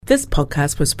This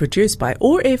podcast was produced by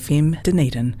OAR FM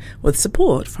Dunedin with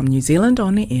support from New Zealand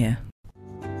On Air.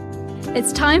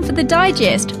 It's time for The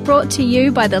Digest, brought to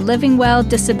you by the Living Well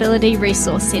Disability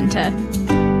Resource Centre.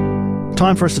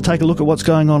 Time for us to take a look at what's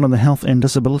going on in the health and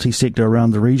disability sector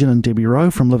around the region, and Debbie Rowe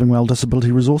from Living Well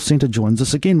Disability Resource Centre joins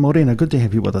us again. Morena, good to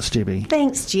have you with us, Debbie.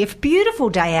 Thanks, Jeff.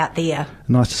 Beautiful day out there.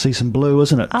 Nice to see some blue,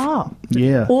 isn't it? Oh,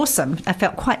 yeah. Awesome. I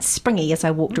felt quite springy as I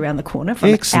walked around the corner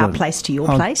from our place to your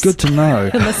place. Good to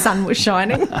know. And the sun was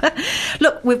shining.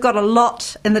 Look, we've got a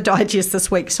lot in the digest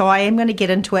this week, so I am going to get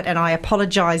into it, and I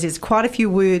apologise. There's quite a few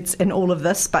words in all of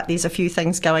this, but there's a few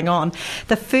things going on.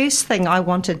 The first thing I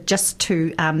wanted just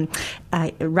to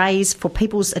raise for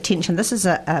people's attention, this is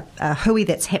a hui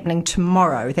that's happening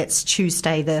tomorrow. That's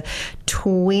Tuesday the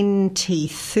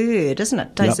 23rd, isn't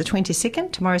it? Today's the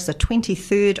 22nd. Tomorrow's the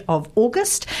 23rd of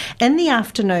August in the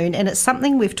afternoon, and it's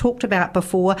something we've talked about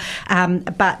before,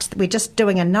 but we're just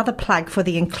doing another plug for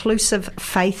the Inclusive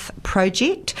Faith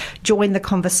Project. Join the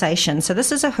conversation. So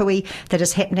this is a hui that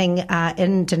is happening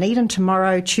in Dunedin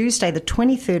tomorrow, Tuesday the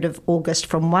 23rd of August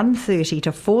from 1:30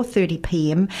 to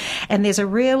 4:30pm, and there's a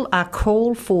real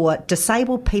call for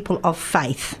disabled people of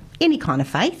faith, any kind of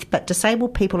faith, but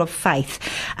disabled people of faith,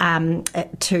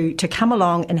 to come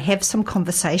along and have some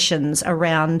conversations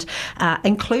around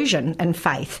inclusion in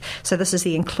faith. So this is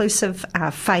the Inclusive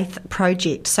Faith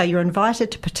Project. So you're invited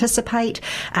to participate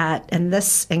in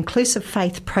this Inclusive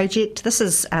Faith Project.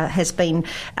 This has been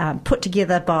put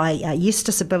together by Yes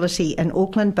Disability in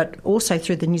Auckland, but also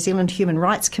through the New Zealand Human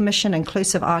Rights Commission,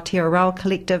 Inclusive Aotearoa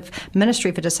Collective,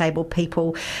 Ministry for Disabled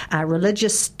People,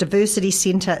 Religious Diversity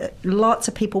Centre, lots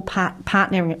of people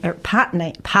partnering,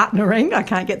 I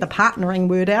can't get the partnering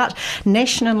word out,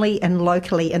 nationally and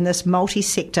locally in this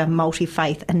multi-sector,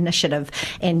 multi-faith initiative,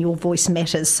 and your voice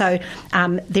matters. So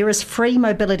there is free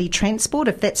mobility transport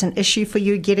if that's an issue for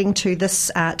you getting to this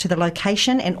to the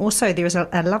location, and also there is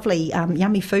a lovely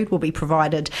yummy food will be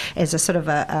provided as a sort of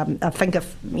a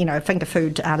finger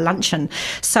food luncheon.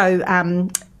 So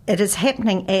it is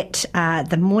happening at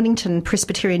the Mornington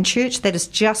Presbyterian Church. That is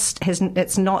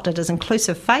it is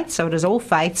inclusive faith, so it is all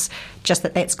faiths, just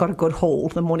that's got a good hall,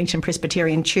 the Mornington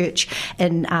Presbyterian Church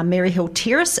in Maryhill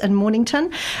Terrace in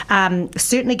Mornington.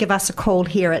 Certainly give us a call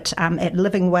here at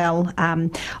Living Well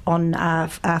on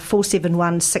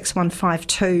 471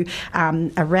 6152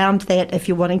 around that if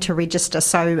you're wanting to register.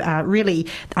 So really,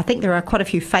 I think there are quite a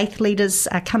few faith leaders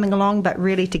coming along, but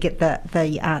really to get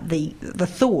the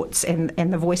thoughts and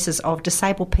the voices of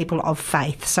disabled people of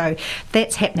faith. So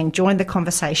that's happening. Join the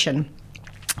conversation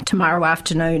tomorrow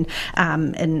afternoon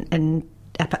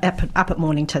up at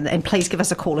Mornington, and please give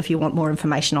us a call if you want more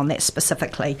information on that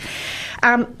specifically.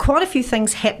 Quite a few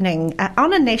things happening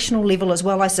on a national level as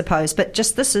well, I suppose, but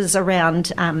just this is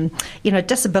around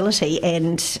disability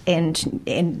and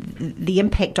the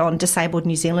impact on disabled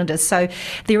New Zealanders. So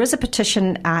there is a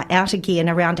petition out again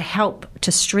around to help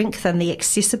to strengthen the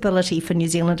Accessibility for New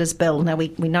Zealanders Bill. Now we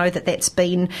know that's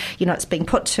been it's been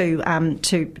put to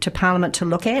Parliament to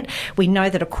look at. We know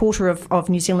that a quarter of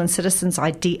New Zealand citizens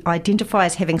identify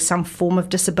as having some form of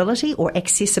disability or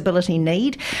accessibility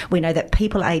need. We know that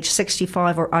people aged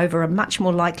 65 or over are much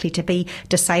more likely to be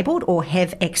disabled or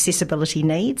have accessibility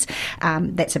needs.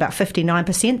 That's about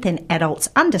 59% than adults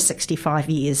under 65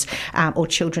 years or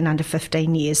children under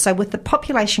 15 years. So with the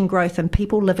population growth and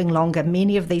people living longer,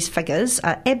 many of these figures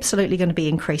are absolutely going to be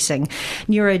increasing.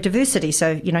 Neurodiversity,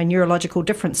 so neurological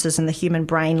differences in the human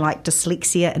brain like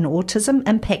dyslexia and autism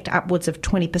impact upwards of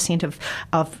 20%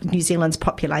 of New Zealand's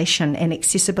population, and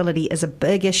accessibility is a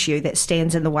big issue that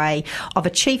stands in the way of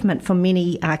achievement for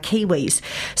many Kiwis.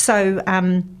 So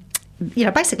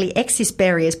basically access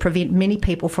barriers prevent many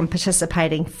people from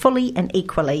participating fully and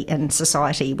equally in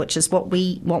society, which is what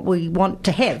we want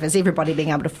to have, is everybody being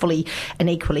able to fully and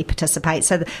equally participate.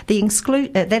 So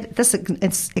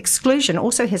this exclusion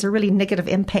also has a really negative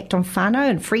impact on whānau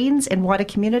and friends and wider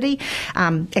community.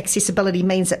 Accessibility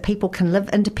means that people can live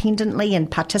independently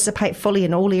and participate fully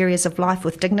in all areas of life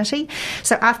with dignity.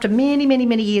 So after many, many,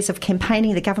 many years of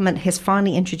campaigning, the government has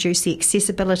finally introduced the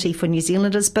Accessibility for New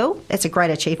Zealanders Bill. That's a great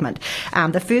achievement.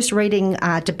 The first reading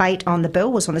debate on the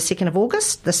bill was on the 2nd of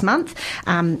August this month.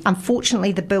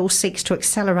 Unfortunately, the bill seeks to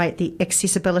accelerate the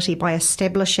accessibility by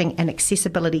establishing an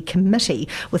accessibility committee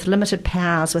with limited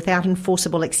powers without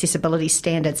enforceable accessibility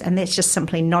standards, and that's just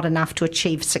simply not enough to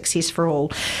achieve success for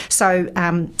all. So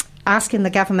asking the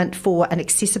government for an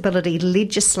accessibility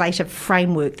legislative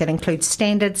framework that includes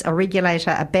standards, a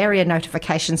regulator, a barrier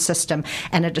notification system,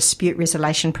 and a dispute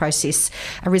resolution process,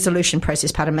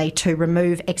 to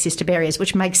remove access to barriers,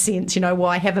 which makes sense.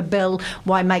 Why have a bill,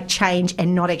 why make change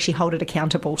and not actually hold it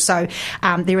accountable? So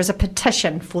there is a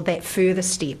petition for that further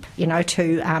step,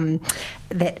 to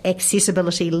that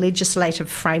accessibility legislative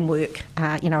framework,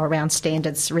 around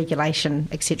standards, regulation,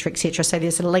 etc., etc. So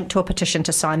there's a link to a petition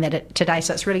to sign that today.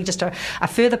 So it's really just a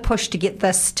further push to get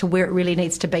this to where it really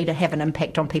needs to be to have an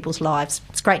impact on people's lives.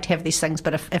 It's great to have these things,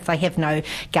 but if they have no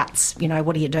guts,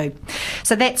 what do you do?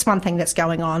 So that's one thing that's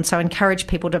going on. So I encourage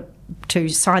people to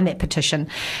sign that petition.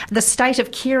 The State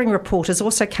of Caring report has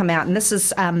also come out, and this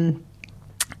is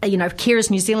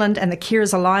Carers New Zealand and the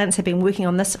Carers Alliance have been working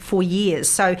on this for years.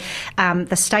 So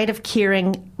the State of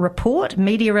Caring report,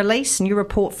 media release, new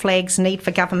report flags need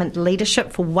for government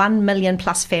leadership for 1 million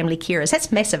plus family carers.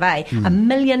 That's massive, eh? 1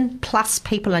 million plus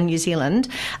people in New Zealand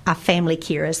are family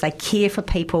carers. They care for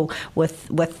people with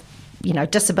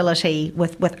disability,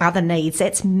 with other needs.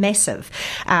 That's massive.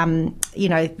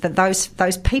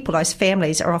 Those people, those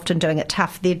families are often doing it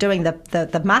tough. They're doing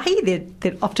the mahi.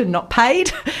 They're often not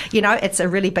paid. It's a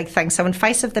really big thing. So in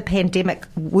face of the pandemic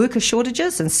worker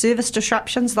shortages and service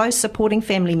disruptions, those supporting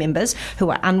family members who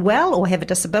are unwell or have a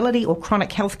disability or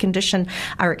chronic health condition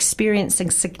are experiencing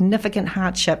significant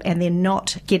hardship, and they're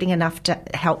not getting enough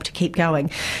help to keep going.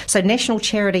 So national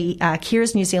charity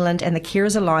Carers New Zealand and the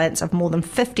Carers Alliance of more than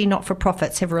 50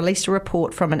 not-for-profits have released a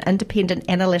report from an independent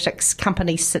analytics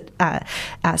company,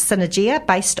 Synergia,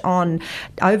 based on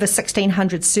over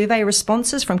 1,600 survey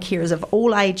responses from carers of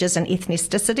all ages and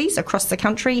ethnicities across the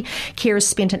country. Carers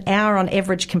spent an hour on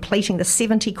average completing the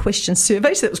 70-question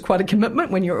survey, so that was quite a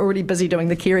commitment when you're already busy doing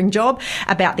the caring job,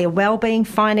 about their wellbeing,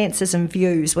 finances and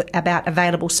views about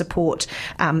available support,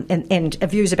 and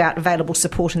views about available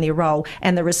support in their role,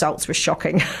 and the results were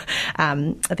shocking.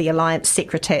 The Alliance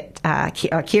Secretary,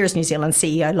 Carers New Zealand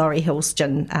CEO Laurie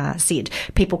Hilston said,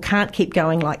 people can't keep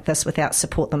going like this without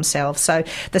support themselves. So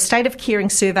the State of Caring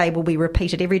survey will be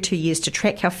repeated every 2 years to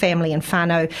track how family and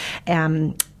whānau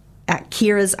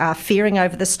carers are faring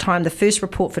over this time. The first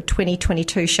report for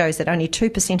 2022 shows that only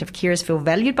 2% of carers feel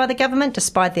valued by the government,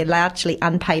 despite their largely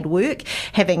unpaid work,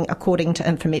 having, according to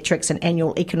Infometrics, an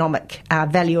annual economic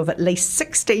value of at least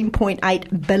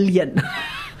 $16.8 billion.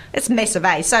 It's massive,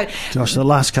 eh? So, gosh, the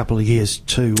last couple of years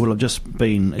too will have just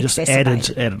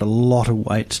added a lot of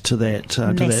weight to that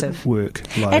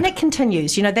workload. And it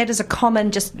continues. That is a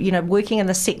common, working in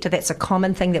the sector, that's a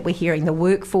common thing that we're hearing. The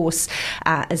workforce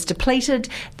is depleted.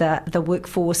 The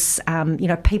workforce,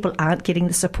 people aren't getting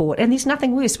the support. And there's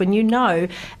nothing worse when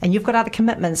and you've got other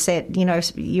commitments that,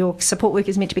 your support worker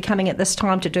is meant to be coming at this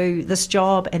time to do this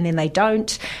job, and then they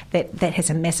don't. That has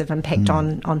a massive impact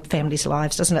on families'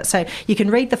 lives, doesn't it? So you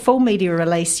can read the full media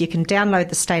release. You can download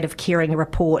the State of Caring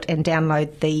report and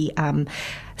download the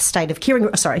State of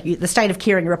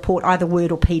Caring report, either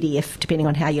Word or PDF, depending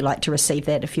on how you like to receive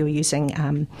that if you're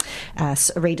using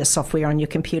reader software on your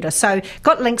computer. So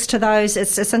got links to those.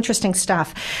 It's interesting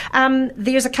stuff.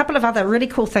 There's a couple of other really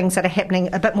cool things that are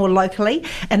happening a bit more locally,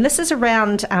 and this is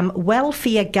around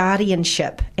welfare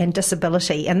guardianship and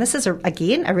disability. And this is,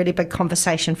 again, a really big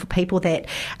conversation for people that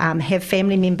have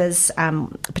family members,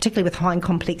 particularly with high and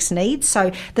complex needs.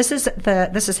 So this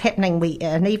is happening.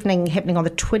 An evening happening on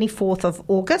the 24th of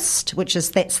August,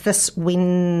 that's this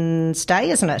Wednesday,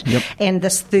 isn't it? Yep. And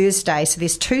this Thursday. So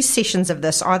there's 2 sessions of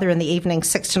this, either in the evening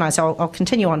 6 to 9. So I'll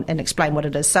continue on and explain what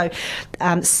it is. So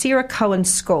Sarah Cohen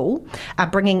School are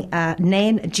bringing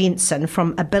Nan Jensen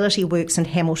from Ability Works in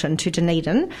Hamilton to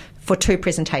Dunedin for 2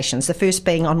 presentations. The first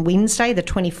being on Wednesday, the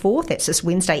 24th. That's this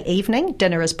Wednesday evening.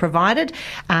 Dinner is provided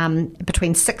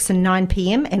between 6 and 9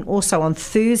 p.m. And also on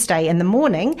Thursday in the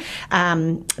morning,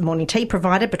 morning tea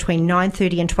provided between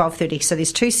 9:30 and 12:30. So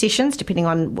there's 2 sessions, depending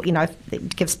on,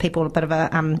 it gives people a bit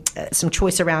of some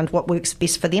choice around what works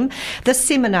best for them. This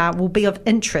seminar will be of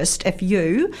interest if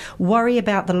you worry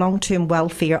about the long-term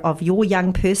welfare of your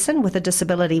young person with a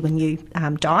disability when you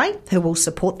die, who will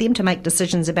support them to make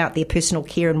decisions about their personal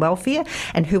care and welfare,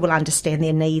 and who will understand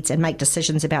their needs and make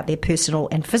decisions about their personal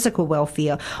and physical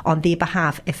welfare on their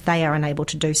behalf if they are unable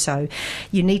to do so.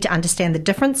 You need to understand the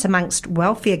difference amongst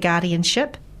welfare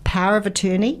guardianship, power of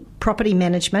attorney, property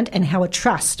management and how a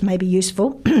trust may be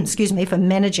useful for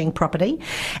managing property,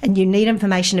 and you need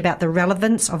information about the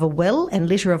relevance of a will and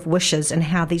letter of wishes and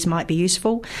how these might be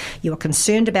useful. You are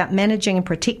concerned about managing and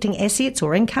protecting assets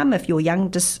or income of your young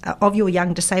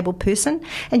disabled person,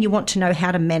 and you want to know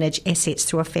how to manage assets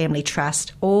through a family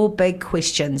trust. All big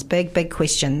questions, big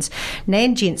questions.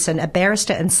 Nan Jensen, a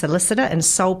barrister and solicitor in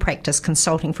sole practice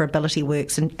consulting for Ability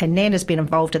Works, and Nan has been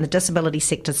involved in the disability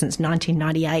sector since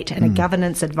 1998 in a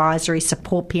governance, advisory,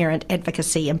 support parent,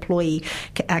 advocacy, employee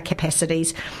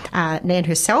capacities. Nan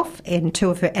herself and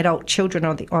two of her adult children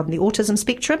on the autism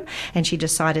spectrum, and she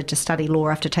decided to study law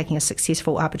after taking a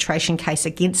successful arbitration case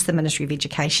against the Ministry of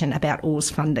Education about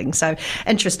Oars funding. So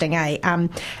interesting, eh?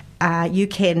 You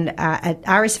can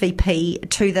RSVP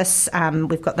to this.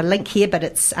 We've got the link here, but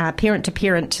it's Parent to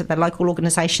Parent. The local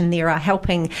organisation there are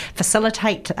helping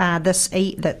facilitate this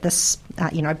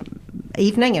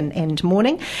evening and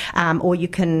morning, or you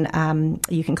can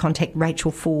contact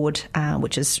Rachel Ford,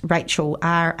 which is Rachel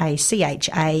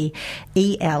RACHAEL.FORDE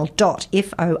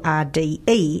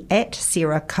at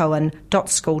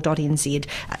sarahcohen.school.nz.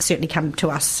 Certainly come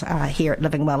to us here at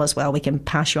Living Well as well. We can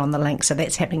pass you on the link. So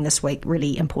that's happening this week.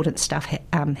 Really important stuff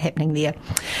happening there.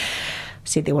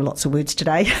 Said there were lots of words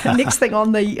today. Next thing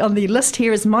on the list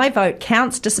here is My Vote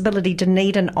Counts. Disability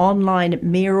Dunedin online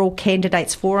mayoral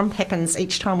candidates forum happens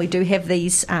each time we do have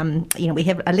these. We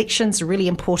have elections. Really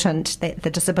important that the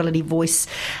disability voice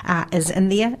is in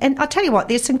there. And I'll tell you what,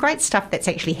 there's some great stuff that's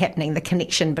actually happening. The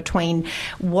connection between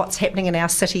what's happening in our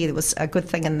city. There was a good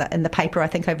thing in the paper, I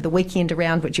think, over the weekend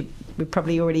around which we're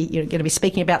probably already going to be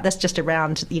speaking about this, just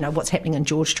around what's happening in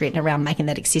George Street and around making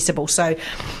that accessible. So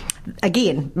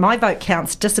again, My Vote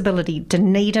Counts, Disability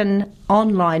Dunedin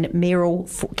online mayoral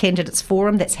candidates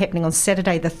forum. That's happening on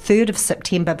Saturday the 3rd of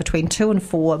September between 2 and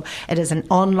 4. It is an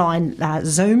online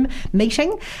Zoom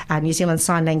meeting. New Zealand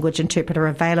Sign Language interpreter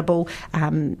available.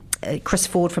 Chris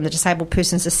Ford from the Disabled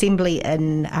Persons Assembly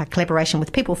in collaboration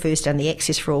with People First and the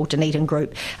Access for All Dunedin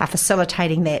group are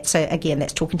facilitating that. So again,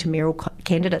 that's talking to mayoral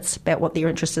candidates about what their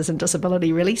interest is in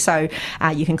disability really. So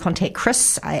you can contact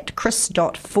Chris at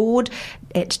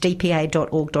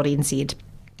chris.ford@dpa.org.nz.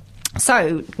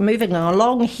 So, moving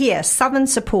along here, Southern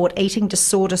Support Eating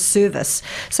Disorder Service.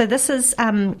 So this is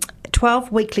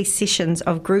 12 weekly sessions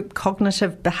of group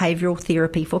cognitive behavioural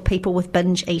therapy for people with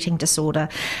binge eating disorder.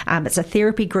 It's a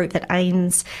therapy group that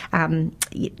aims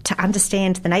to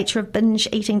understand the nature of binge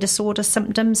eating disorder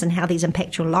symptoms and how these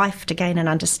impact your life, to gain an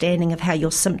understanding of how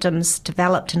your symptoms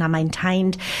developed and are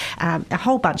maintained. A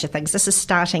whole bunch of things. This is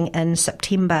starting in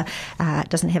September. It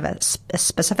doesn't have a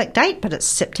specific date, but it's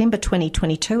September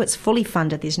 2022. It's fully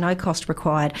funded. There's no cost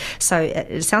required. So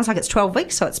it sounds like it's 12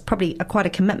 weeks, so it's probably quite a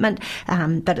commitment,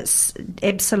 but it's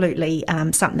absolutely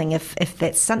something. If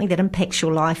that's something that impacts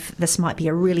your life, this might be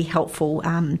a really helpful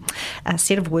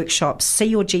set of workshops. See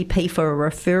your GP for a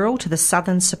referral to the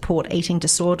Southern Support Eating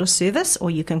Disorder Service,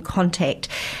 or you can contact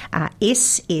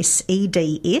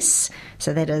SSEDS,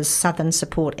 so that is Southern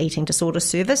Support Eating Disorder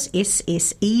Service,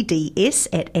 SSEDS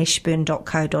at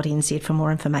ashburn.co.nz for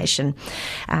more information.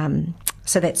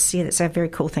 So that's a very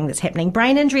cool thing that's happening.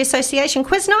 Brain Injury Association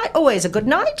Quiz Night, always a good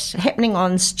night, happening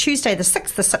on Tuesday the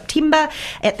 6th of September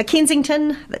at the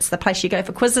Kensington. That's the place you go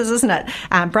for quizzes, isn't it?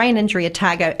 Brain Injury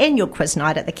Otago Annual Quiz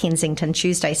Night at the Kensington,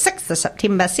 Tuesday 6th of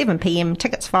September, 7pm,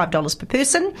 tickets $5 per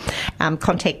person.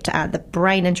 Contact the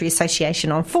Brain Injury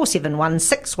Association on 471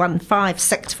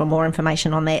 6156 for more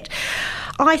information on that.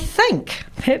 I think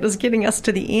that is getting us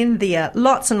to the end there.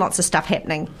 Lots and lots of stuff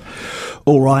happening.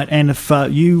 All right, and if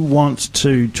you want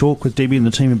to talk with Debbie and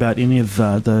the team about any of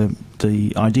the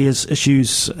ideas,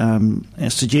 issues,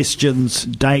 suggestions,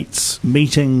 dates,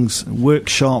 meetings,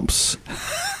 workshops,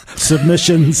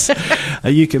 submissions,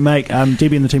 you can make.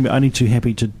 Debbie and the team are only too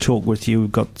happy to talk with you.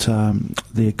 We've got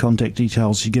their contact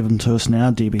details. You give them to us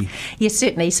now, Debbie. Yes,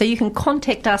 certainly. So you can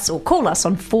contact us or call us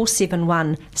on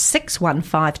 471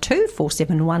 6152,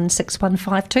 471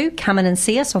 6152. Come in and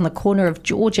see us on the corner of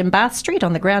George and Bath Street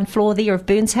on the ground floor there of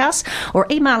Burns House, or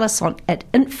email us at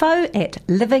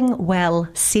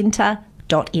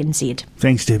info@livingwellcentre.nz.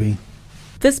 Thanks, Debbie.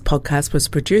 This podcast was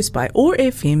produced by OAR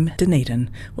FM Dunedin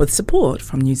with support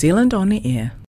from New Zealand On the Air.